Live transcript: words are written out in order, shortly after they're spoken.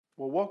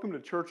Well, welcome to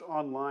Church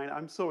Online.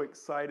 I'm so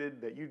excited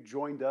that you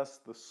joined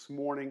us this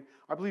morning.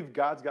 I believe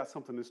God's got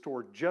something in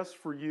store just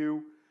for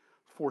you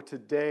for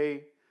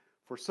today,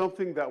 for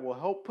something that will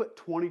help put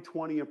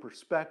 2020 in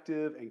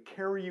perspective and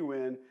carry you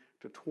in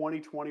to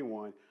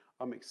 2021.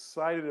 I'm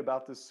excited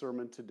about this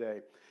sermon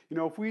today. You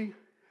know, if we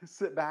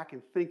sit back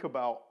and think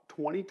about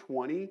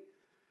 2020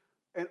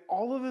 and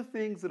all of the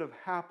things that have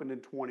happened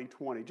in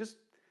 2020, just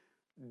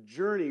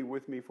journey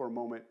with me for a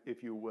moment,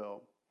 if you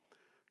will.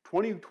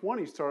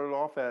 2020 started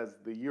off as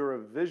the year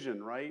of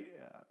vision, right?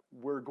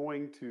 We're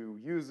going to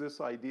use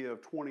this idea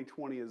of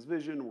 2020 as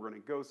vision. We're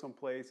going to go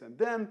someplace. And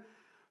then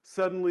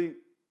suddenly,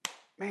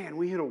 man,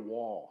 we hit a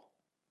wall.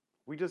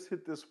 We just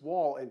hit this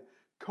wall and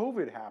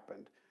COVID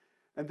happened.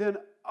 And then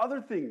other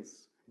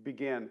things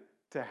began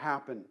to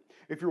happen.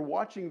 If you're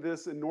watching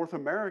this in North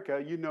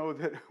America, you know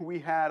that we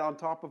had, on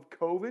top of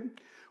COVID,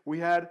 we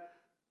had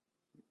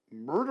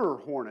murder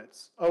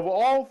hornets, of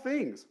all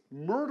things,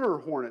 murder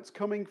hornets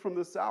coming from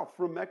the south,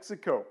 from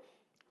Mexico.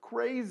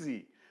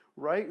 Crazy,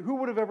 right? Who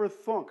would have ever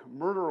thunk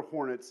murder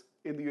hornets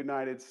in the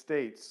United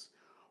States?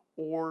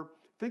 Or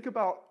think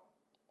about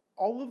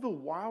all of the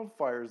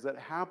wildfires that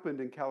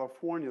happened in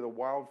California, the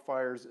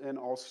wildfires in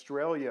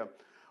Australia.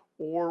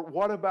 Or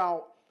what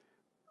about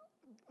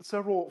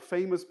several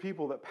famous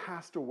people that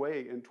passed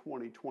away in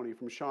 2020,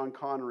 from Sean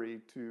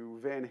Connery to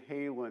Van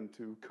Halen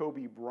to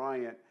Kobe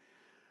Bryant?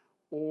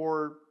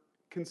 Or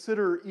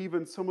consider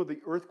even some of the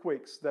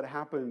earthquakes that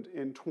happened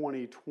in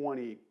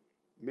 2020.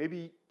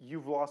 Maybe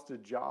you've lost a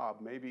job.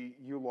 Maybe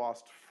you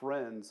lost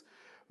friends.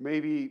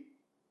 Maybe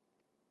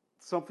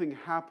something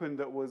happened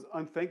that was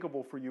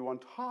unthinkable for you on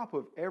top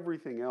of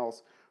everything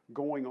else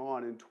going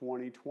on in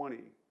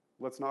 2020.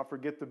 Let's not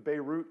forget the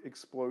Beirut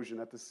explosion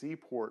at the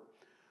seaport.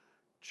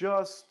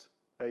 Just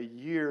a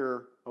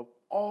year of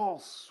all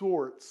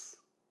sorts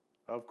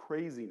of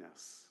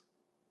craziness.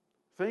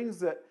 Things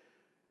that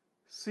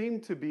seem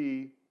to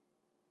be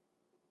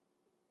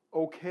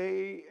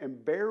okay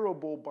and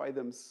bearable by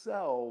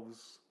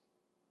themselves,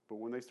 but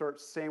when they start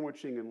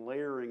sandwiching and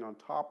layering on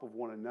top of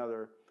one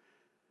another,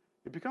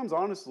 it becomes,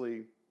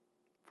 honestly,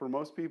 for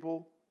most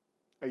people,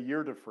 a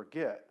year to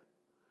forget.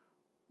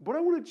 But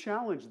I want to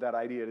challenge that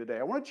idea today.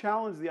 I want to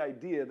challenge the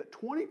idea that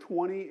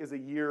 2020 is a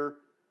year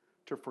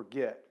to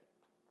forget.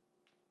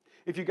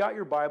 If you got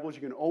your Bibles,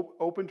 you can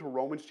open to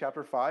Romans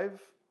chapter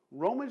 5.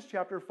 Romans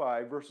chapter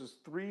 5, verses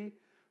 3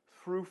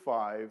 through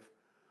 5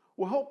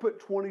 will help put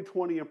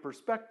 2020 in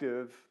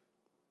perspective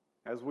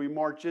as we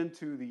march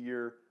into the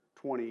year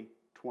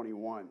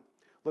 2021.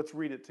 Let's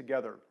read it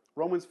together.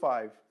 Romans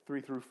 5,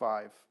 3 through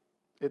 5.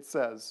 It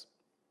says,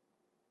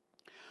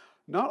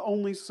 "Not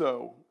only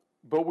so,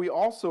 but we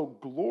also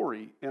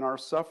glory in our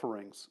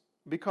sufferings,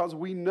 because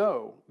we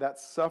know that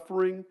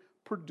suffering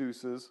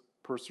produces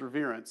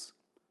perseverance,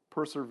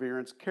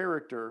 perseverance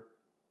character,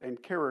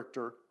 and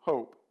character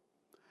hope.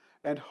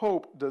 And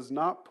hope does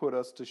not put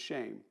us to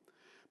shame,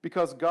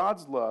 because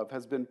God's love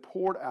has been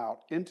poured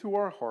out into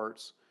our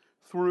hearts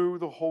through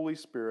the Holy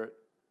Spirit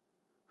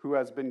who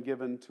has been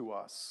given to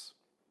us."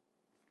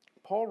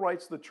 Paul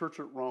writes to the church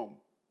at Rome.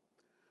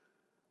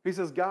 He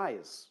says,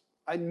 guys,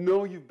 I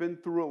know you've been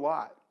through a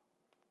lot.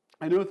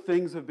 I know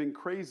things have been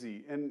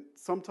crazy, and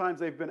sometimes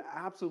they've been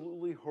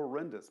absolutely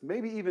horrendous,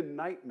 maybe even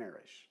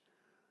nightmarish.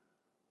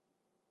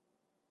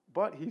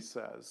 But he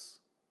says,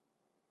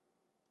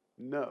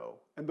 know.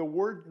 And the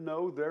word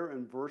know there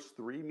in verse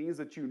 3 means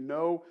that you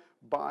know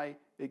by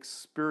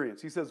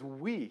experience. He says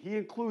we. He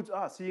includes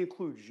us. He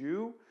includes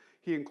you.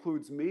 He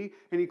includes me.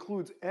 And he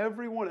includes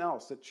everyone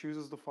else that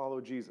chooses to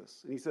follow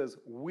Jesus. And he says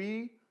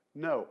we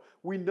know.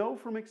 We know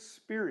from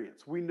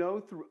experience. We know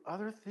through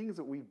other things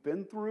that we've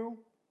been through.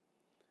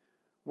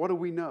 What do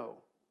we know?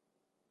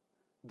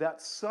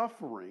 That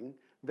suffering,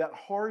 that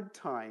hard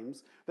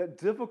times, that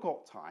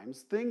difficult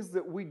times, things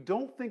that we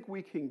don't think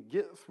we can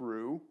get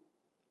through,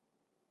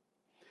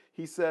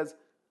 he says,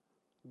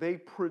 they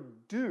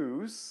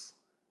produce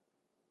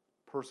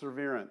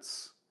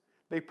perseverance.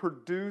 They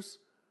produce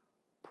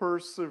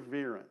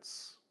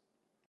perseverance.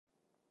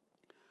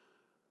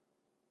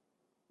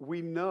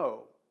 We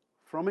know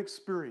from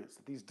experience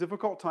that these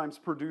difficult times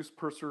produce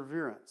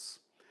perseverance,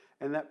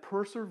 and that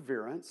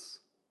perseverance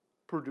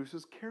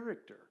produces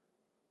character.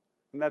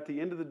 And at the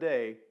end of the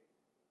day,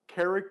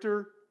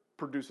 character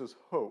produces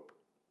hope.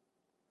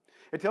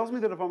 It tells me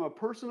that if I'm a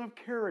person of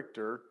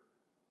character,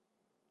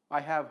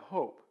 I have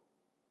hope.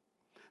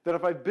 That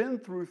if I've been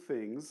through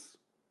things,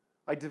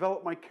 I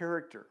develop my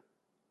character.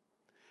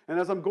 And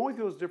as I'm going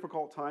through those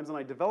difficult times and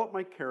I develop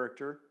my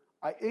character,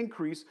 I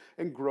increase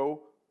and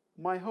grow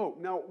my hope.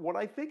 Now, what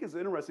I think is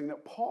interesting,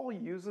 that Paul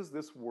uses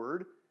this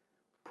word,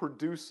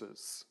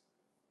 produces.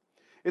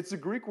 It's the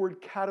Greek word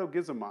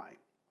katogizomai.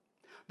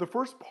 The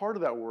first part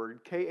of that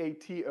word,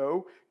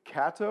 K-A-T-O,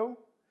 kato,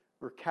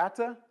 or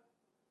kata,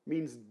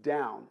 means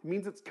down. It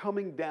means it's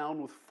coming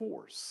down with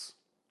force.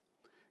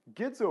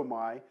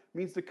 Gizomai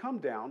means to come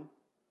down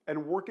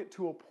and work it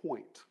to a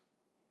point,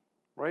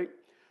 right?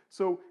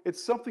 So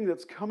it's something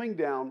that's coming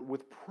down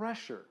with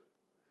pressure,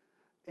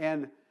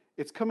 and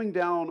it's coming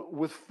down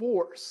with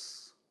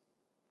force.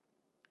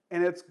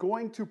 and it's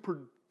going to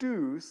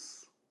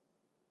produce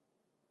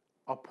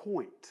a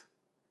point.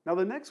 Now,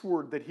 the next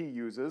word that he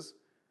uses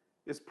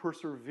is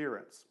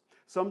perseverance.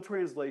 Some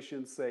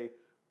translations say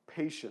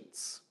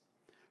patience.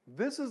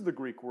 This is the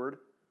Greek word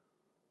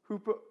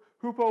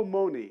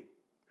hupomone.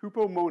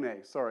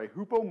 Hupomone.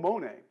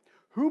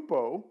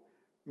 Hupo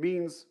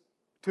means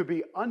to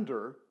be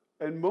under,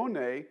 and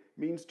mone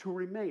means to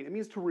remain. It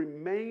means to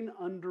remain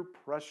under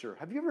pressure.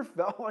 Have you ever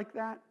felt like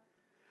that?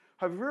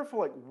 Have you ever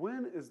felt like,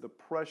 when is the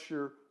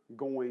pressure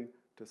going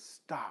to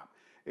stop?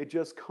 It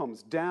just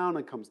comes down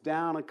and comes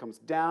down and comes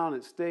down.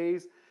 It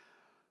stays.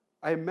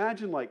 I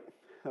imagine like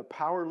a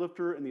power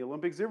lifter in the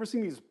Olympics. You ever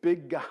seen these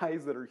big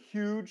guys that are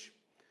huge?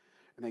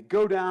 And they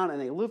go down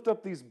and they lift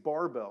up these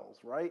barbells,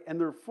 right? And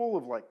they're full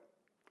of like,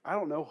 I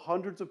don't know,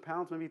 hundreds of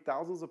pounds, maybe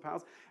thousands of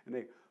pounds. And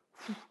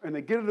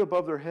they get it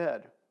above their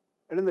head.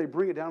 And then they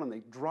bring it down and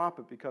they drop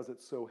it because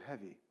it's so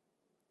heavy.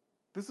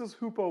 This is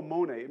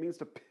hupomone. It means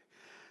to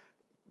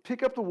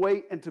pick up the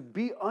weight and to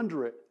be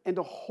under it and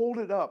to hold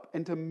it up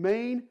and to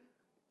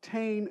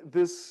maintain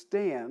this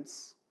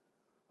stance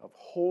of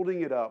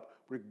holding it up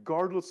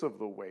regardless of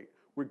the weight,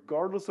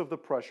 regardless of the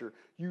pressure.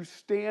 You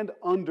stand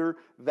under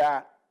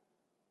that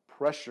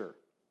pressure.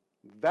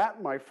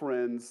 That, my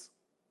friends,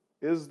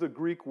 is the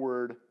Greek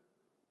word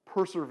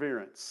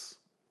perseverance.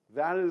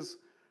 That is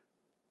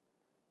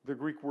the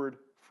Greek word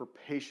for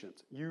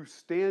patience. You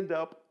stand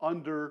up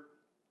under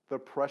the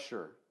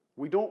pressure.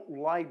 We don't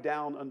lie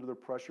down under the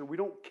pressure. We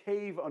don't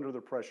cave under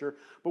the pressure,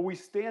 but we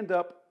stand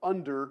up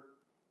under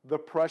the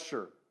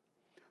pressure.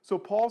 So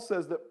Paul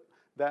says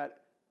that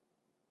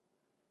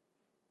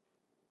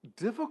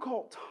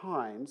difficult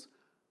times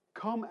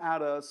come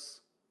at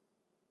us,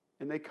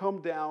 and they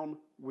come down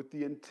with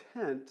the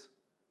intent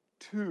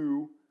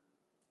to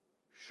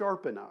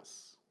sharpen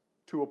us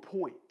to a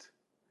point.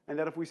 And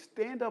that if we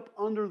stand up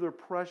under the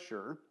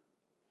pressure,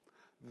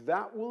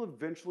 that will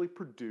eventually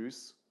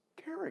produce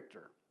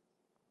character.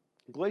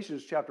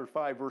 Galatians chapter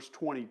 5, verse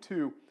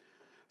 22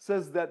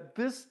 says that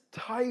this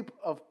type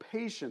of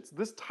patience,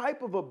 this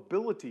type of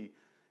ability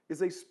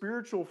is a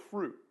spiritual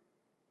fruit.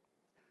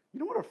 You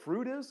know what a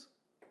fruit is?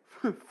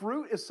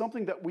 Fruit is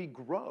something that we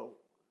grow.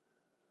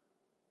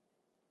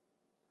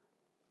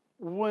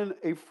 When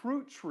a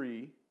fruit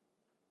tree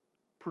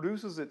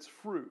produces its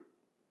fruit,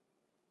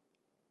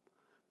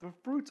 the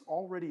fruit's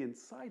already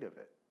inside of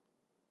it.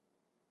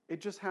 It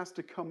just has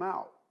to come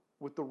out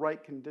with the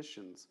right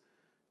conditions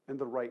and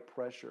the right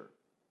pressure.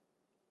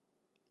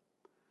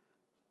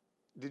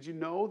 Did you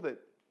know that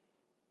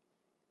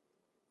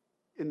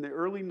in the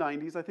early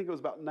 90s, I think it was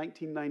about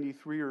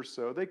 1993 or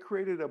so, they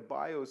created a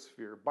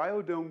biosphere,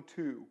 Biodome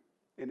 2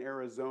 in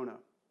Arizona.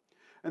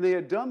 And they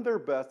had done their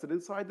best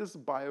inside this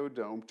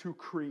biodome to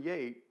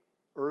create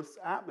Earth's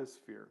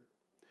atmosphere.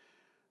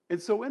 And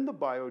so in the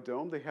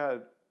biodome, they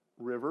had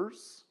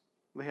rivers,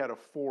 they had a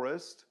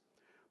forest,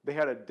 they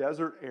had a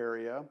desert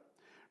area,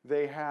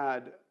 they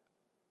had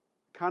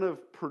kind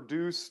of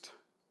produced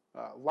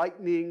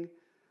lightning,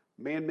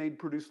 man-made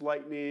produced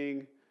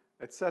lightning,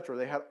 etc.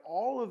 They had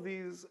all of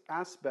these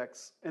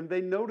aspects, and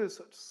they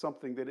noticed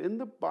something, that in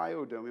the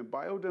biodome, in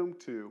Biodome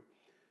 2,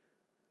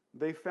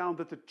 they found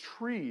that the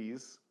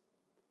trees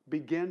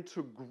began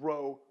to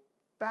grow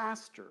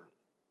faster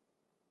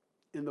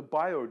in the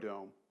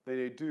biodome than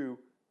they do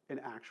in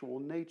actual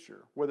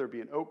nature. Whether it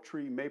be an oak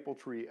tree, maple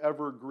tree,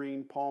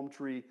 evergreen, palm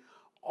tree,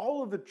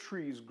 all of the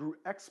trees grew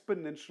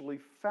exponentially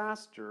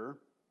faster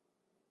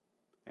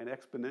and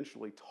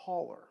exponentially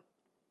taller.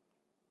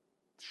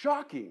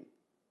 Shocking.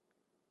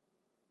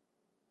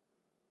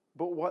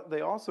 But what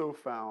they also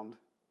found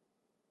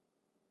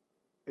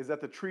is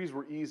that the trees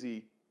were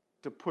easy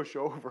to push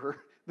over.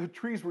 The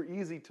trees were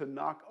easy to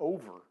knock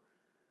over.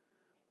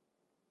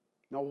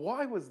 Now,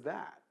 why was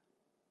that?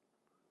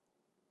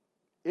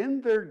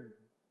 In their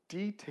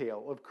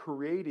detail of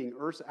creating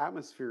Earth's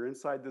atmosphere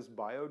inside this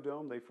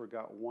biodome, they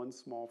forgot one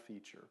small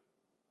feature: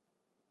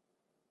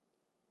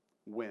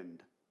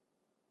 wind.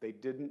 They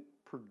didn't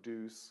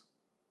produce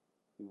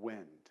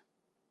wind.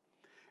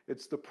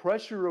 It's the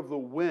pressure of the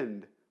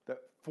wind that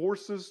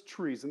forces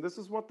trees, and this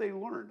is what they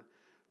learned.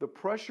 The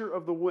pressure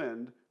of the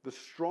wind, the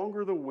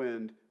stronger the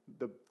wind,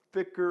 the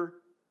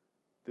thicker,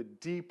 the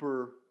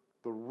deeper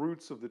the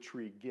roots of the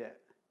tree get.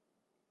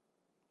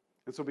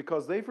 And so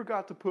because they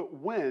forgot to put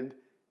wind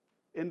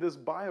in this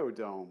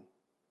biodome,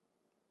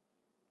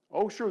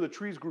 oh sure, the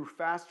trees grew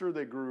faster,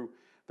 they grew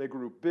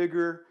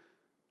bigger,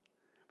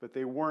 but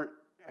they weren't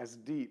as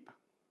deep.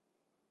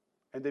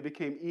 And they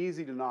became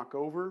easy to knock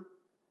over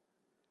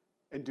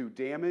and do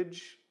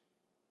damage.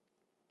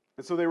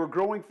 And so they were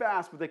growing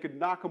fast, but they could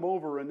knock them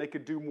over and they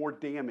could do more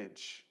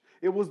damage.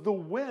 It was the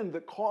wind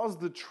that caused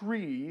the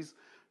trees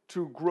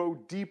to grow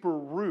deeper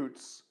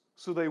roots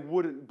so they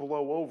wouldn't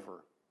blow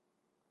over.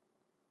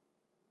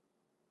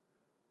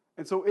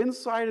 And so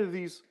inside of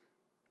these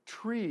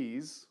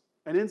trees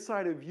and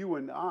inside of you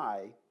and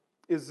I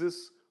is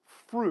this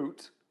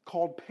fruit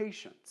called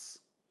patience.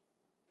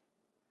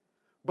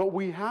 But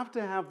we have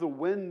to have the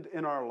wind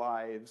in our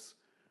lives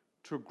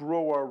to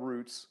grow our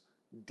roots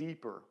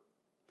deeper.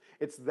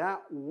 It's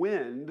that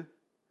wind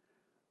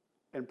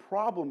and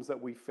problems that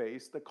we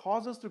face that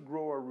cause us to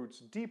grow our roots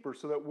deeper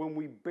so that when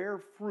we bear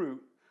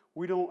fruit,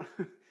 we don't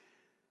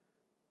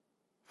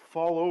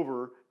fall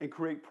over and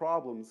create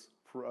problems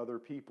for other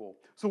people.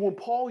 So when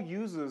Paul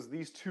uses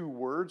these two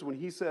words, when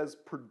he says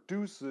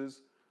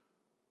produces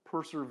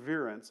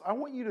perseverance, I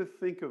want you to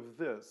think of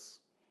this.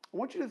 I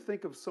want you to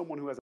think of someone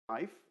who has a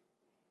knife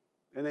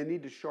and they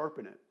need to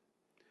sharpen it.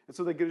 And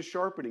so they get a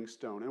sharpening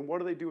stone. And what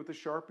do they do with the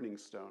sharpening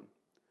stone?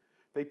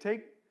 They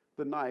take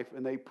the knife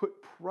and they put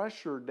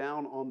pressure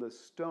down on the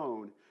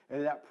stone.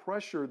 And that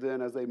pressure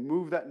then, as they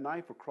move that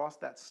knife across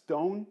that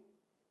stone,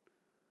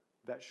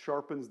 that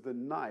sharpens the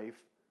knife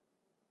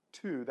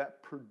too.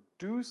 That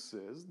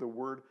produces, the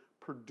word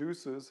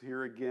produces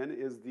here again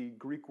is the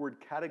Greek word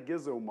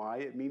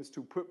katagizomai. It means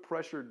to put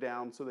pressure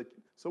down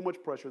so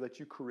much pressure that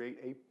you create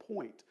a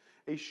point,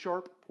 a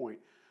sharp point.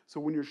 So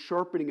when you're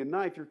sharpening a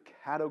knife, you're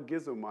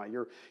katagizomai.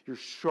 You're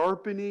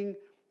sharpening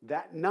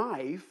that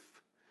knife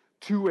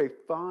to a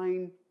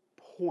fine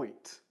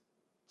point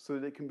so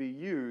that it can be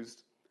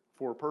used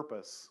for a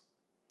purpose.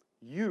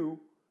 You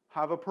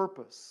have a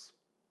purpose.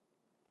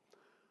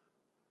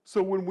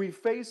 So when we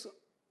face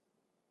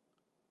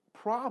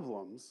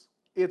problems,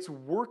 it's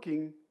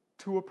working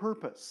to a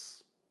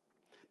purpose.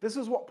 This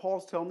is what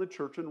Paul's telling the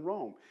church in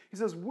Rome. He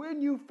says,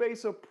 when you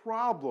face a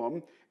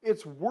problem,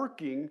 it's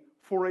working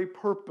for a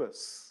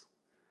purpose.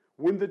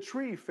 When the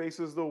tree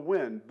faces the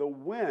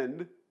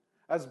wind,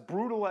 as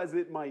brutal as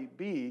it might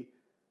be,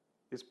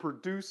 is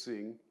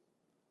producing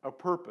a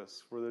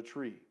purpose for the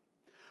tree.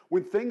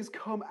 When things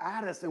come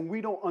at us and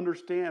we don't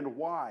understand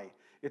why,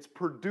 it's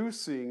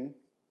producing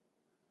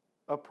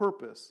a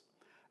purpose.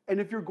 And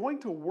if you're going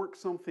to work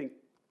something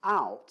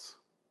out,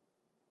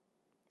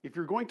 if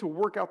you're going to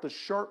work out the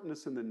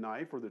sharpness in the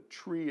knife or the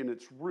tree and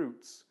its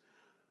roots,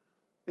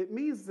 it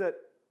means that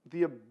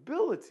the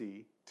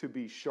ability to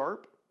be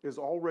sharp is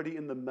already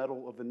in the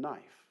metal of the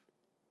knife.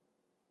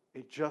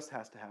 It just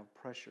has to have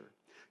pressure.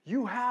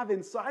 You have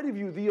inside of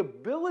you the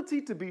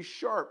ability to be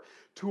sharp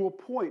to a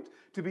point,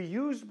 to be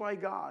used by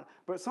God.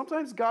 But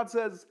sometimes God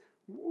says,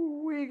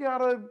 we got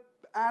to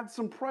add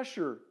some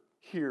pressure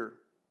here.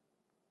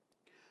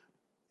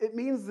 It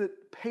means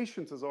that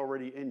patience is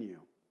already in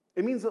you.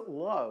 It means that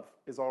love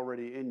is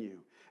already in you.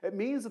 It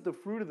means that the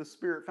fruit of the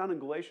Spirit found in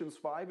Galatians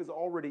 5 is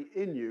already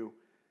in you,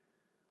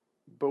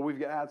 but we've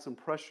got to add some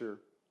pressure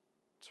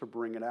to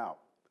bring it out.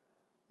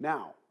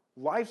 Now,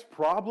 life's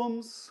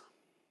problems,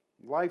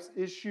 life's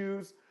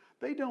issues,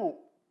 they don't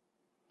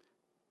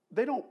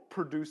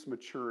produce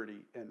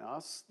maturity in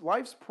us.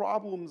 Life's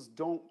problems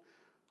don't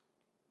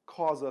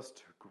cause us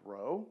to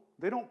grow.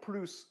 They don't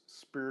produce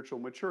spiritual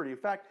maturity. In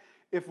fact,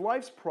 if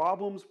life's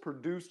problems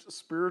produced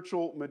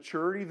spiritual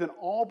maturity, then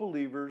all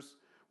believers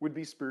would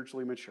be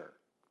spiritually mature.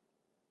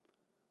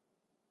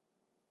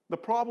 The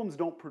problems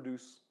don't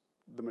produce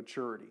the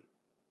maturity.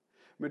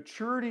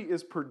 Maturity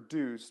is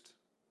produced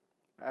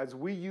as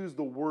we use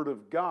the Word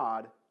of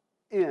God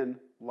in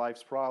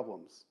life's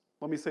problems.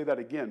 Let me say that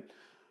again.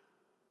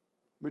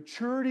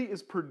 Maturity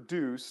is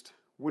produced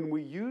when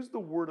we use the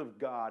Word of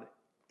God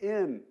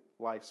in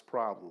life's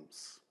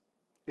problems.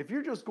 If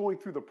you're just going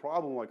through the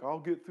problem like, I'll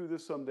get through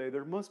this someday,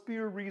 there must be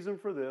a reason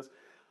for this,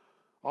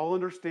 I'll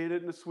understand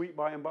it in a sweet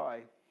by and by,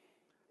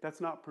 that's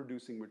not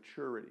producing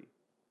maturity.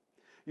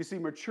 You see,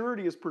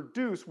 maturity is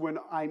produced when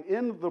I'm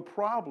in the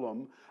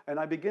problem and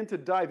I begin to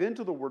dive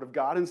into the Word of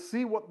God and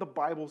see what the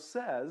Bible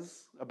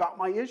says about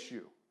my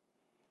issue.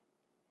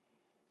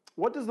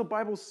 What does the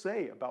Bible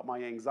say about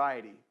my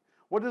anxiety?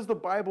 What does the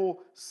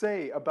Bible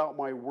say about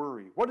my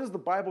worry? What does the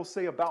Bible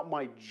say about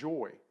my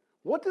joy?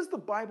 What does the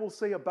Bible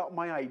say about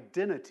my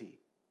identity?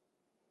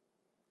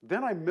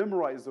 Then I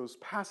memorize those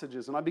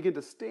passages and I begin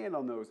to stand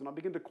on those and I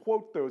begin to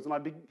quote those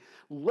and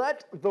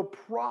let the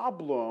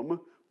problem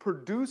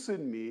produce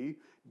in me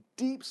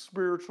deep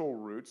spiritual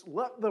roots.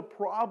 Let the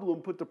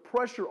problem put the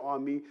pressure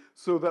on me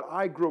so that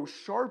I grow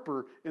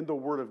sharper in the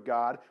Word of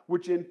God,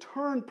 which in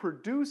turn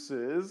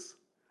produces,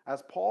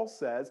 as Paul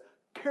says,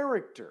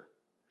 character.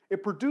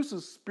 It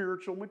produces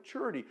spiritual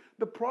maturity.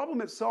 The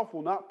problem itself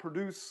will not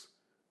produce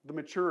the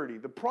maturity.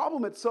 The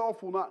problem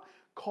itself will not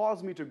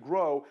cause me to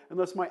grow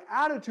unless my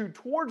attitude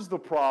towards the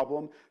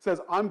problem says,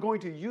 I'm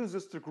going to use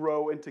this to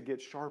grow and to get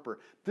sharper.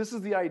 This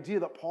is the idea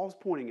that Paul's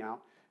pointing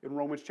out in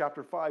Romans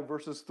chapter 5,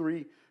 verses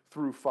 3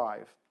 through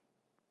 5.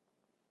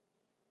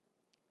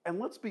 And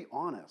let's be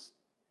honest,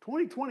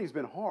 2020 has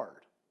been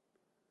hard.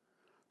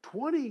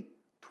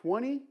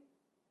 2020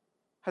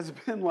 has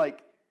been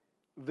like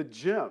the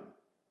gym,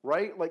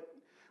 right? Like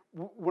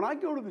when I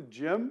go to the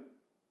gym,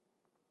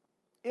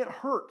 it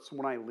hurts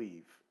when I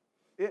leave.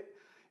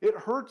 It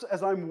hurts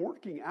as I'm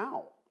working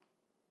out.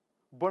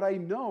 But I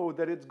know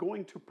that it's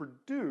going to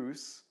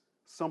produce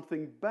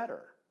something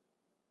better.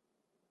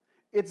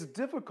 It's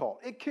difficult.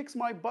 It kicks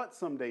my butt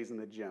some days in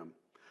the gym.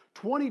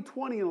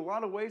 2020 in a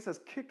lot of ways has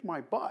kicked my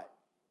butt.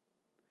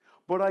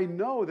 But I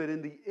know that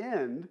in the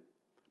end,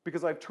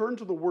 because I've turned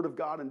to the Word of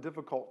God in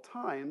difficult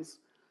times,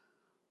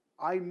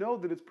 I know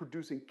that it's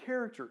producing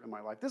character in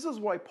my life. This is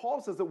why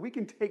Paul says that we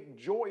can take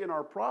joy in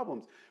our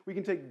problems. We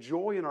can take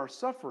joy in our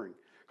suffering.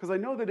 Because I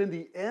know that in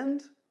the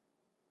end,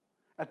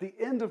 at the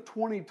end of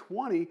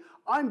 2020,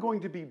 I'm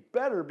going to be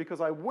better because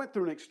I went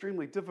through an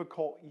extremely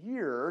difficult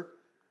year.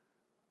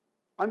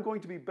 I'm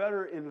going to be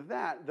better in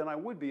that than I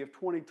would be if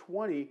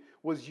 2020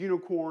 was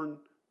unicorn,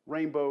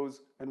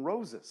 rainbows, and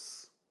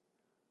roses.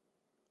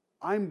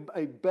 I'm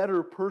a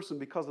better person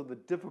because of the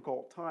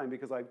difficult time,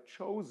 because I've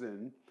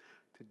chosen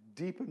to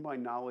deepen my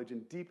knowledge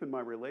and deepen my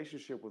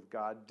relationship with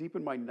God,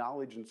 deepen my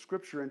knowledge in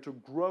Scripture, and to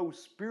grow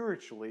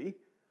spiritually.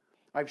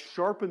 I've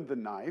sharpened the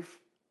knife.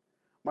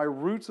 My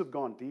roots have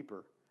gone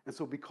deeper. And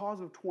so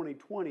because of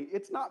 2020,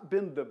 it's not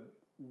been the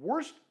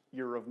worst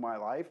year of my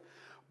life,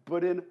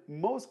 but in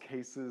most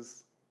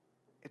cases,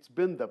 it's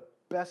been the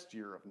best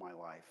year of my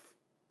life.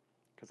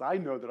 Because I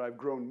know that I've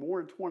grown more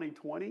in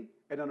 2020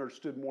 and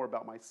understood more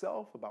about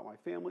myself, about my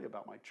family,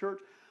 about my church.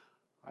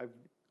 I've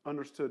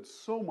understood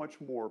so much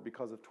more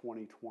because of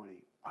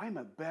 2020. I'm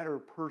a better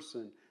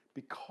person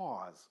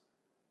because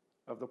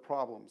of the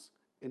problems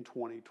in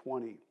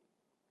 2020.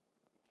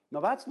 Now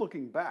that's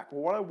looking back.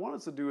 Well, what I want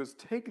us to do is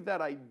take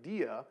that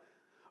idea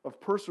of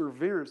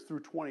perseverance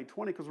through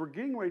 2020 because we're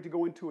getting ready to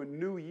go into a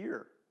new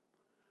year.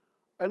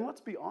 And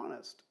let's be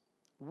honest,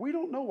 we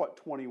don't know what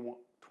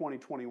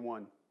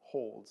 2021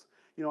 holds.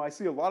 You know, I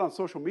see a lot on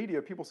social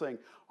media, people saying,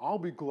 I'll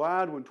be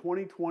glad when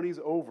 2020 is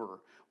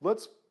over.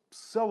 Let's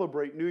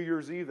celebrate New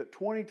Year's Eve that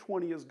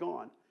 2020 is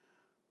gone.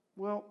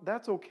 Well,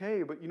 that's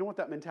okay, but you know what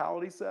that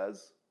mentality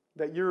says?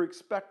 That you're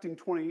expecting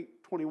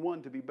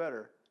 2021 to be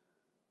better.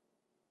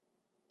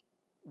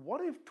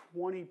 What if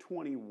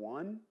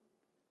 2021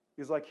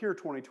 is like, here,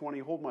 2020,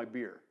 hold my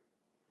beer?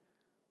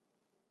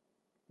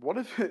 What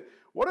if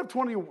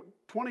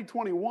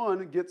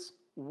 2021 gets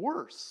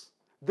worse?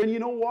 Then you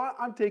know what?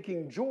 I'm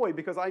taking joy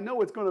because I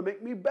know it's going to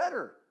make me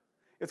better.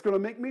 It's going to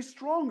make me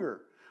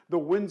stronger. The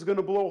wind's going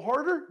to blow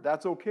harder.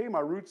 That's okay. My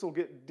roots will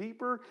get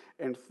deeper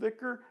and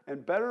thicker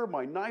and better.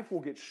 My knife will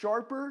get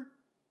sharper.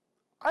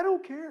 I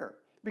don't care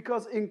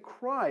because in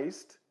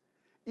Christ,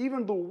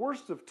 even the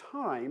worst of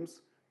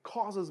times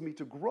causes me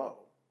to grow.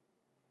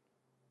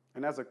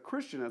 And as a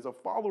Christian, as a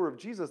follower of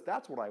Jesus,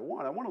 that's what I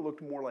want. I want to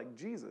look more like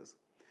Jesus.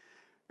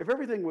 If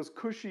everything was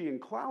cushy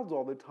and clouds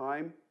all the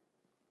time,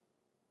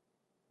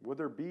 would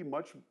there be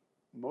much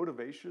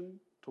motivation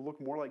to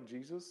look more like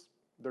Jesus?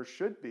 There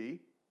should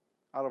be,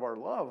 out of our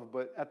love,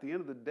 but at the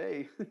end of the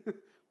day,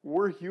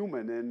 we're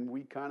human and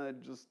we kind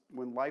of just,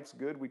 when life's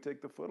good, we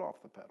take the foot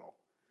off the pedal.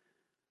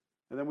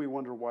 And then we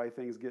wonder why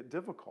things get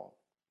difficult.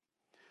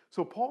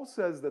 So Paul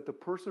says that the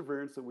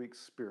perseverance that we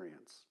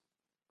experience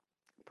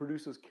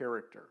produces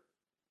character.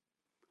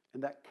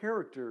 And that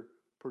character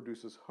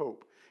produces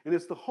hope. And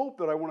it's the hope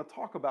that I want to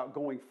talk about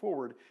going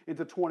forward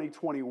into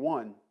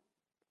 2021.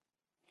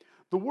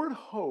 The word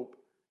hope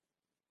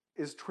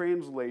is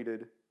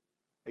translated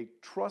a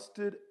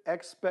trusted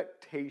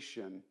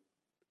expectation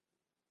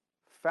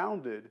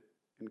founded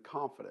in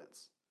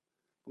confidence.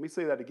 Let me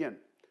say that again.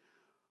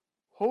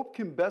 Hope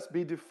can best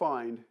be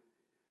defined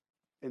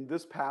in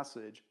this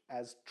passage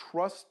as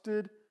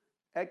trusted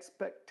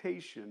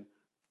expectation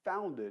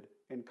founded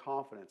in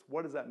confidence.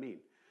 What does that mean?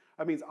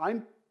 That means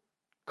I'm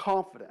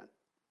confident,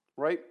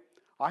 right?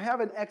 I have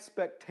an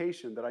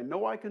expectation that I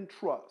know I can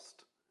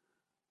trust.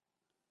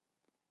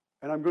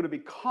 And I'm going to be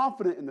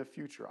confident in the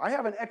future. I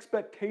have an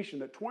expectation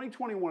that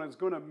 2021 is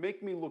going to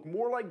make me look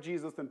more like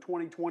Jesus than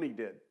 2020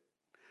 did.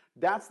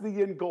 That's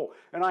the end goal.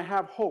 And I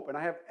have hope and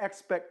I have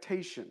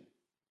expectation.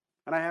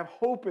 And I have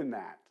hope in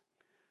that.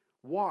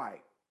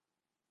 Why?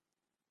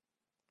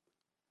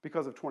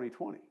 Because of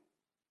 2020.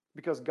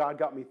 Because God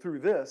got me through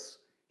this,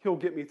 He'll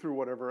get me through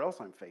whatever else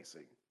I'm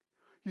facing.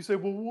 You say,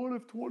 well, what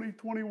if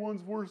 2021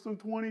 is worse than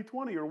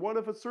 2020? Or what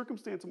if a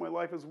circumstance in my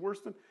life is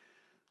worse than...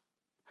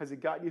 Has He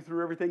gotten you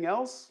through everything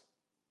else?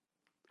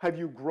 Have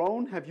you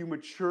grown? Have you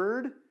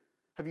matured?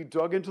 Have you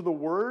dug into the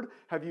Word?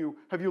 Have you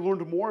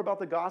learned more about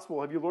the gospel?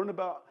 Have you learned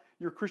about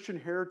your Christian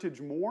heritage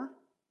more?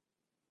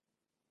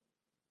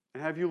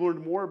 And have you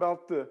learned more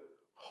about the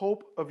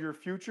hope of your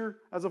future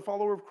as a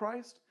follower of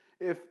Christ?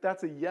 If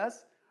that's a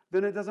yes,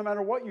 then it doesn't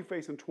matter what you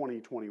face in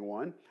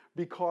 2021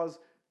 because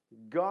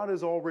God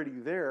is already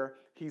there.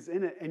 He's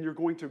in it, and you're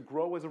going to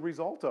grow as a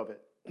result of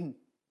it. And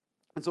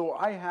so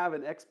I have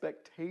an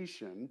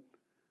expectation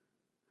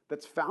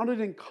that's founded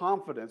in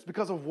confidence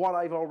because of what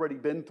I've already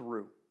been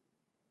through.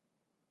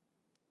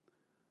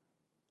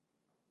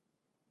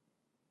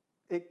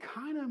 It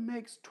kind of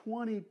makes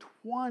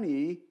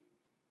 2020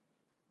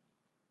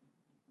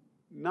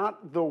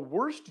 not the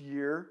worst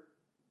year,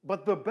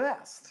 but the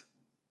best,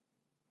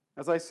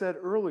 as I said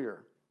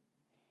earlier.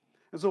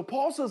 And so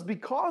Paul says,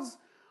 because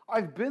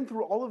I've been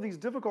through all of these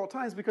difficult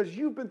times, because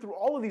you've been through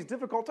all of these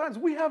difficult times,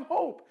 we have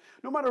hope.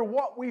 No matter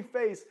what we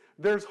face,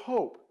 there's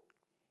hope.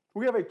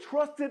 We have a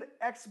trusted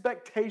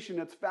expectation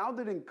that's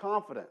founded in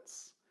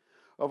confidence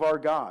of our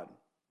God.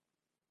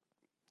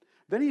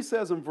 Then he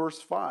says in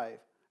verse 5,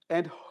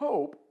 and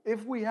hope,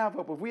 if we have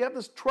hope, if we have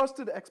this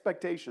trusted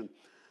expectation,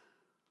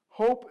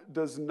 hope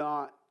does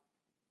not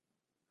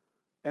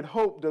And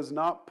hope does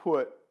not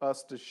put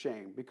us to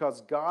shame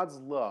because God's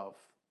love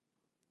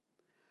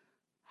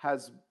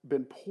has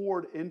been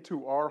poured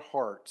into our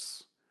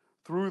hearts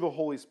through the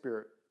Holy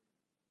Spirit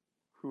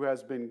who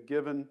has been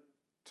given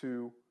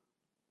to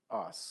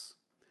us.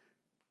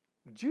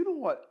 Do you know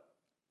what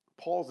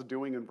Paul's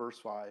doing in verse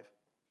 5?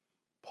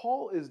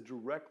 Paul is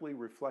directly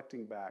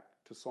reflecting back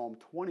to Psalm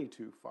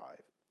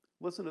 22:5.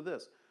 Listen to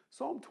this.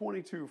 Psalm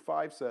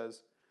 22:5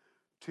 says,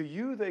 "To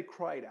you they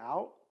cried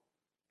out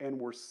and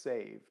were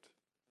saved.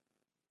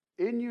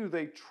 In you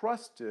they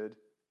trusted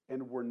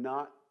and were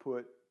not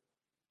put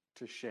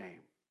to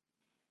shame."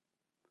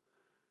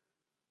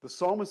 The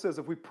psalmist says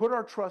if we put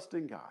our trust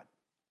in God,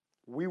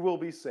 we will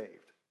be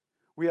saved.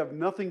 We have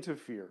nothing to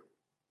fear.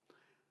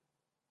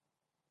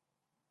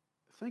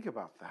 Think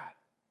about that.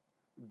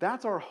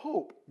 That's our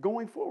hope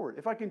going forward.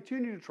 If I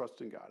continue to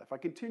trust in God, if I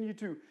continue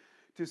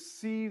to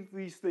see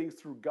these things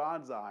through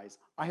God's eyes,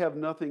 I have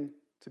nothing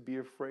to be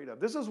afraid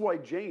of. This is why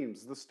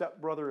James, the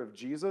stepbrother of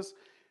Jesus,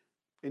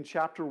 in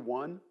chapter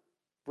 1,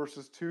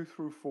 verses 2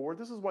 through 4,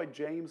 this is why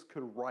James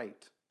could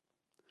write,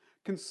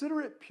 "Consider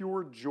it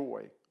pure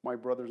joy, my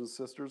brothers and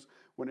sisters,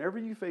 whenever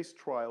you face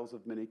trials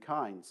of many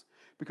kinds,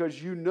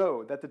 because you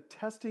know that the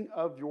testing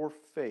of your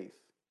faith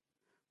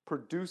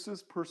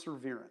produces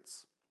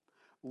perseverance.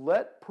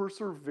 Let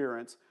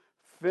perseverance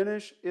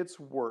finish its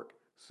work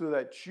so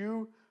that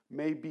you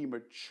may be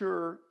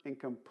mature and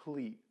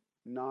complete,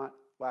 not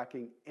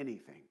lacking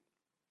anything."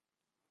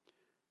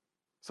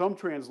 Some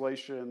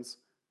translations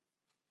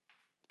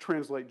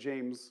translate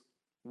James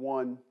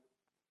 1,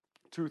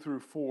 2 through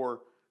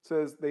 4,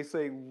 they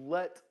say,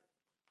 "Let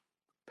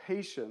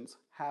patience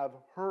have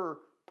her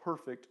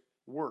perfect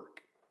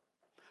work."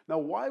 Now,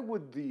 why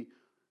would the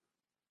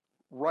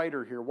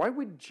writer here, why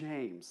would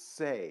James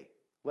say,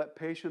 "Let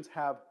patience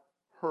have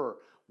her"?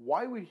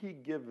 Why would he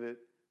give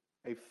it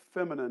a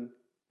feminine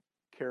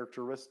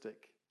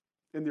characteristic?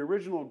 In the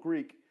original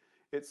Greek,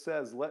 it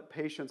says, "Let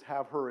patience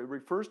have her." It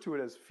refers to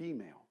it as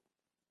female.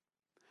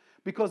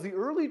 Because the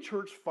early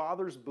church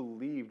fathers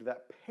believed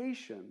that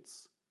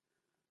patience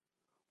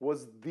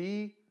was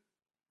the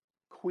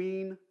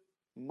queen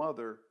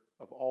mother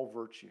of all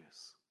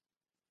virtues.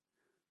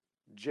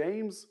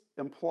 James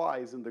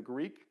implies in the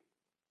Greek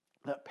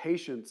that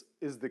patience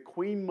is the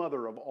queen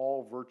mother of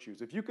all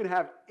virtues. If you can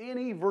have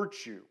any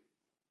virtue,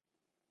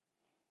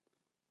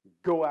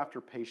 go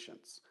after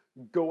patience.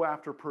 Go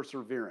after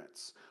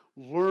perseverance.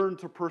 Learn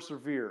to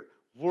persevere.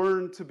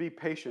 Learn to be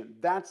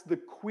patient. That's the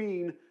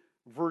queen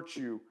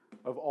virtue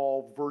of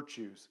all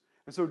virtues.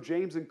 And so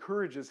James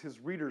encourages his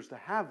readers to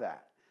have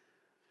that.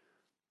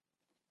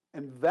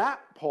 And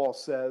that, Paul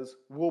says,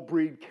 will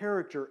breed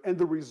character. And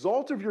the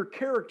result of your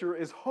character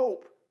is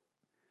hope.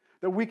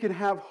 That we can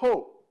have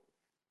hope.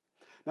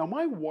 Now,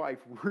 my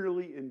wife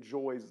really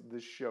enjoys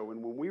this show.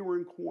 And when we were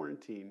in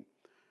quarantine,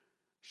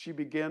 she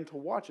began to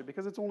watch it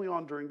because it's only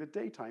on during the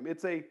daytime.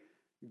 It's a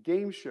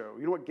game show.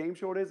 You know what game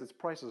show it is? It's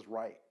Price is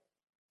Right.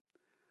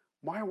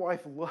 My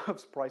wife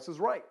loves Price is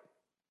Right.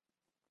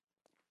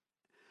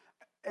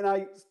 And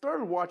I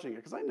started watching it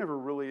because I never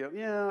really,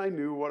 I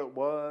knew what it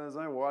was.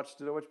 I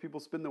watched it. I watched people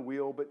spin the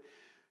wheel, but,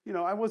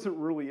 I wasn't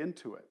really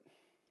into it.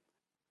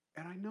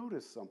 And I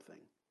noticed something.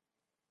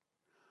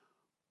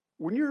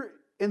 When you're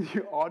in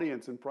the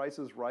audience in Price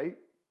is Right,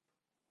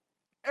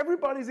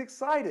 everybody's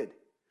excited.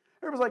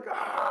 Everybody's like,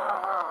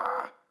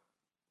 "Ah!"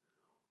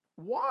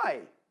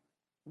 Why?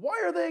 Why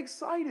are they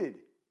excited?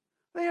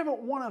 They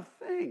haven't won a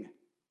thing.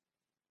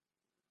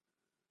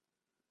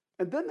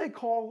 And then they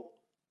call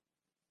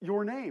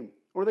your name,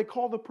 or they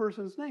call the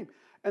person's name,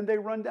 and they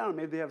run down.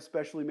 Maybe they have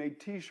specially made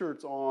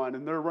T-shirts on,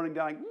 and they're running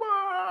down,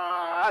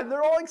 and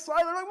they're all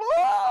excited.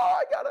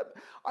 They're like,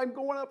 I'm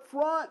going up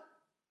front.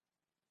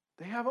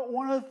 They haven't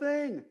won a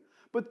thing,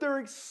 but they're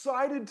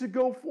excited to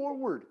go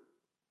forward.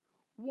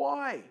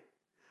 Why?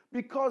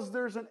 Because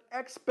there's an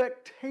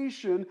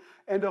expectation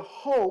and a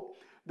hope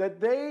that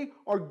they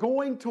are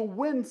going to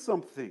win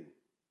something.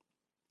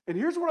 And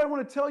here's what I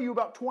want to tell you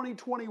about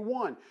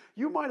 2021.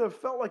 You might have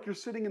felt like you're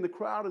sitting in the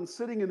crowd and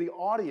sitting in the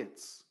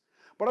audience.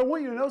 But I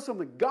want you to know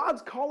something.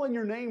 God's calling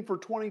your name for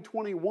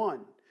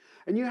 2021.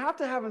 And you have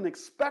to have an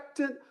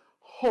expectant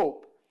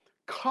hope,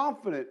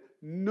 confident,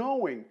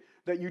 knowing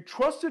that you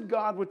trusted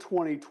God with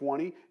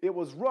 2020. It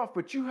was rough,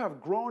 but you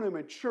have grown and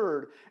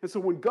matured. And so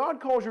when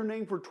God calls your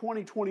name for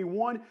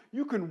 2021,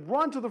 you can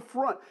run to the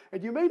front.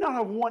 And you may not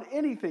have won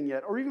anything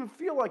yet or even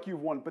feel like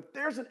you've won, but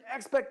there's an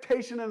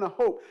expectation and a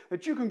hope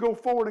that you can go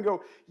forward and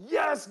go,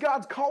 "Yes,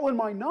 God's calling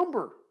my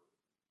number."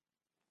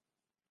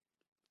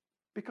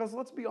 Because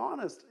let's be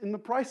honest, in The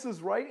Price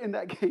is Right, in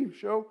that game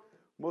show,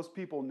 most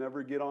people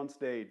never get on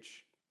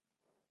stage.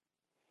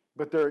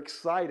 But they're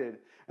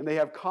excited and they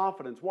have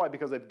confidence. Why?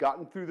 Because they've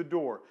gotten through the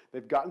door.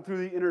 They've gotten through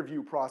the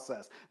interview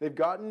process. They've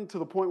gotten to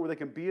the point where they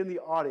can be in the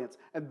audience,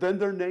 and then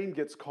their name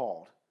gets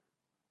called.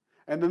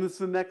 And then it's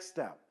the next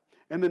step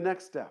and the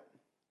next step.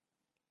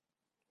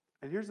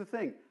 And here's the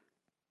thing.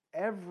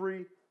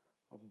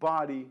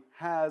 Everybody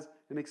has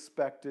an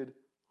expected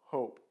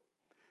hope.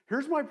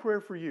 Here's my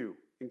prayer for you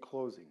in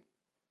closing.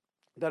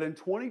 That in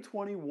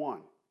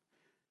 2021,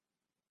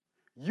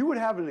 you would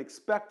have an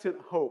expectant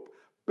hope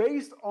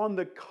based on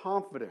the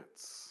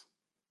confidence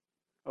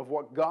of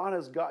what God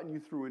has gotten you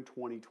through in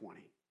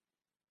 2020.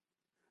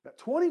 That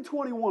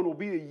 2021 will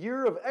be a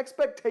year of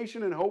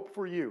expectation and hope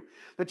for you.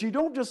 That you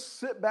don't just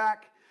sit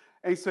back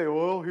and say,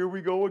 well, here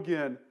we go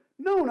again.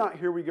 No, not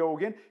here we go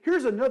again.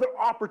 Here's another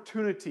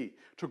opportunity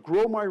to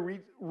grow my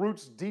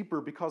roots deeper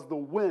because the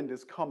wind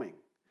is coming.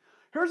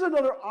 Here's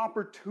another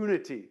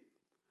opportunity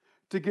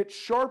to get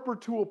sharper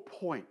to a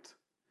point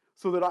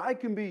so that I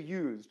can be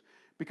used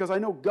because I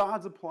know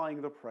God's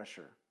applying the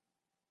pressure.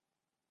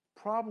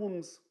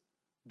 Problems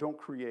don't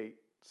create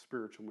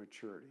spiritual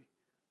maturity,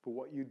 but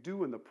what you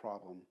do in the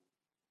problem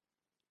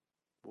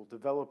will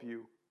develop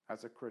you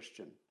as a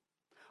Christian.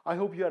 I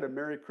hope you had a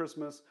Merry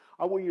Christmas.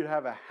 I want you to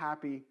have a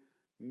happy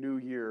New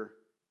Year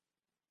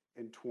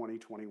in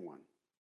 2021.